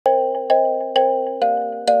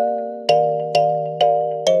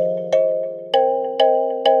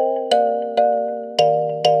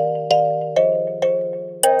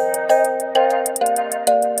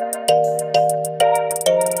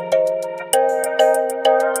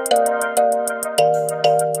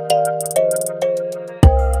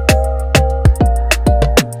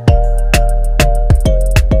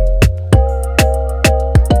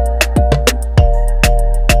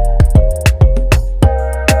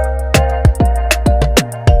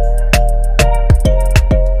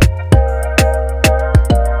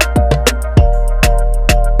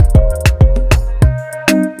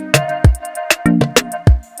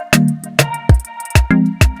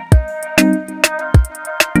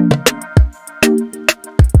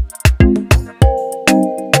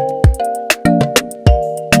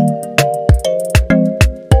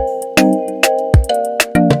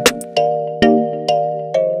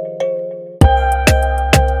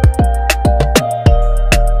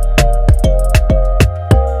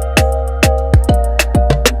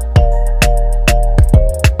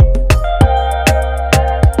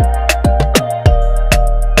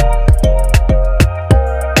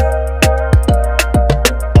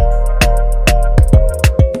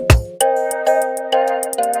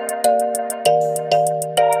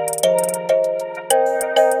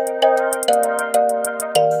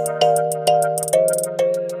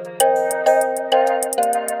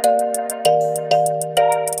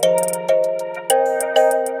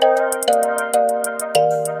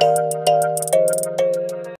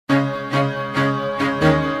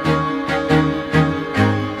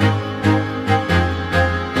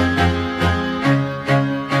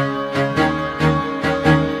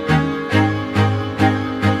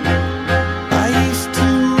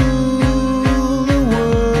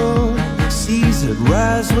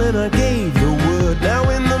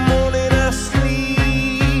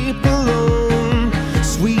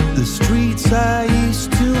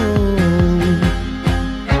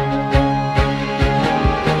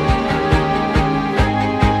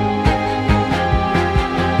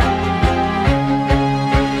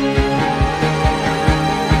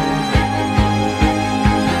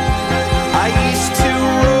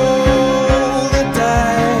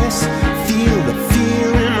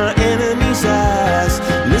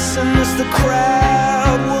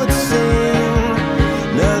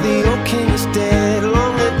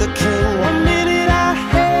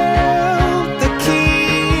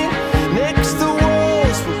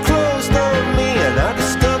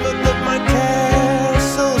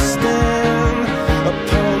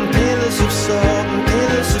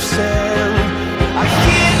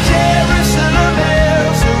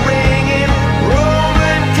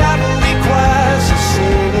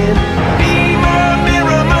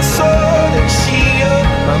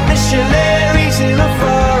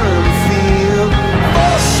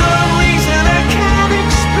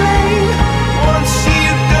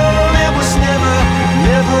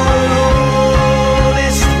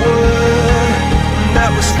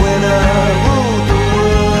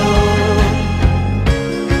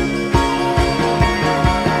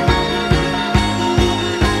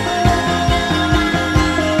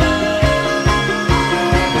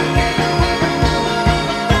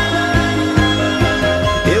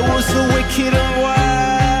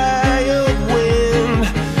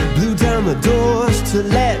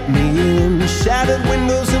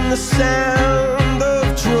sound of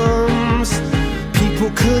drums.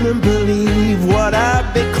 People couldn't believe what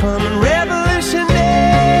I'd become. And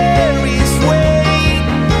revolutionaries wait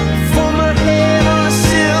for my head on a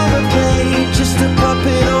silver plate, just a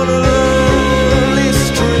puppet on a lonely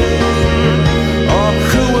string. Oh,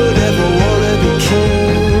 who would ever wanna be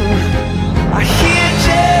king? I hear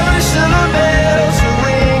Jerusalem bells are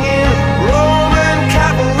ringing, Roman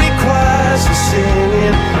cavalry choirs are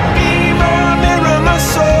singing. Be my mirror, my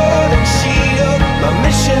sword and shield, my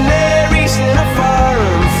missionaries in a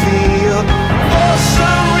foreign field. For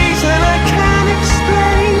some reason I can't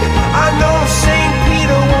explain, I know St.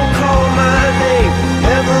 Peter won't call my name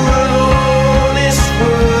ever alone this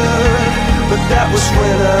word, but that was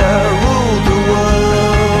when I ruled the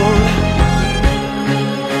world.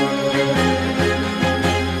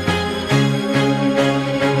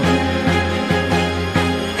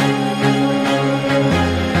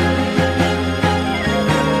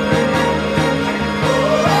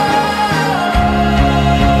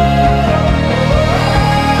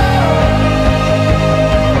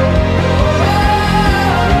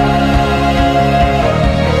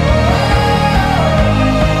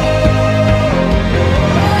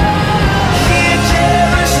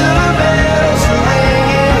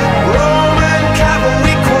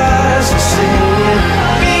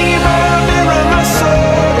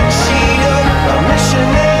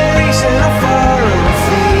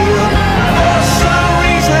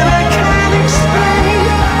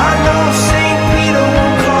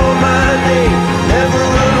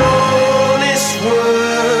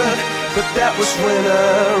 That was when I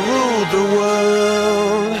ruled the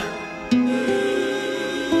world.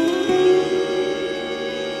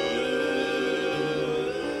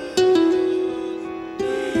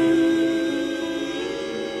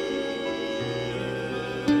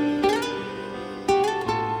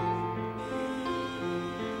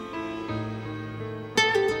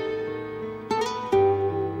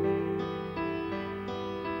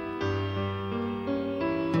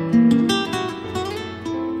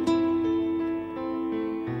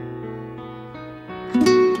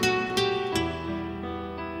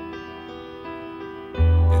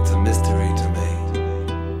 It's a mystery to me.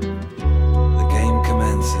 The game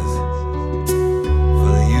commences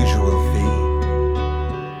for the usual fee,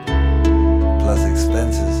 plus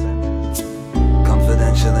expenses,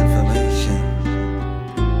 confidential information.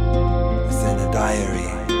 It's in a diary.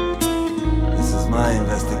 This is my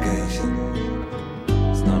investigation.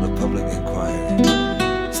 It's not a public inquiry.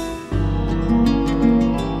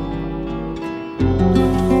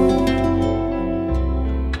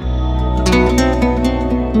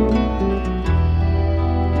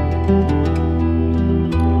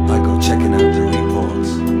 Checking out the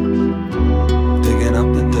reports, digging up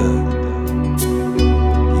the dirt.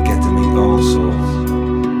 You get to meet all sorts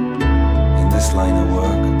in this line of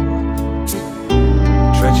work.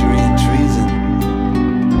 Treachery and treason,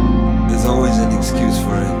 there's always an excuse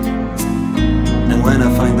for it. And when I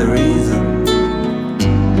find the reason,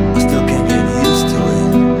 I still can't get used to it.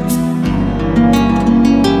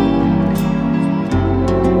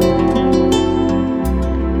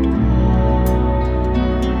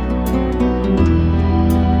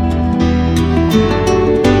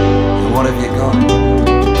 What have you got?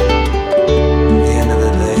 At the end of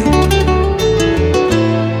the day,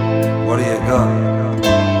 what do you got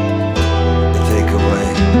to take away?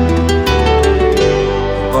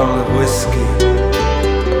 A bottle of whiskey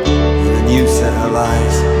and a new set of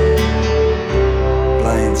lies,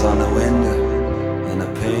 blinds on the window and a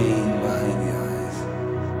pain behind the eyes.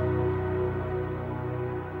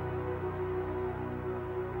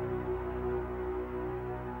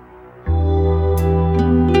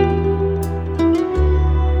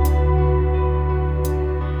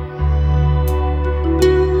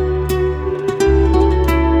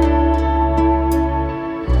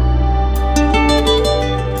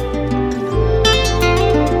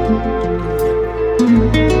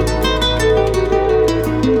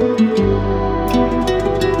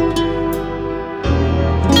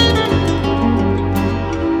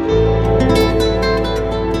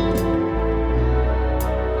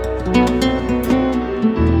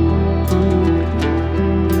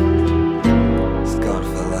 Scarred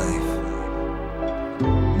for life,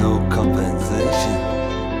 no compensation.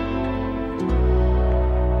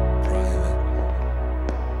 Private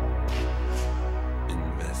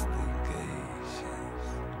investigations.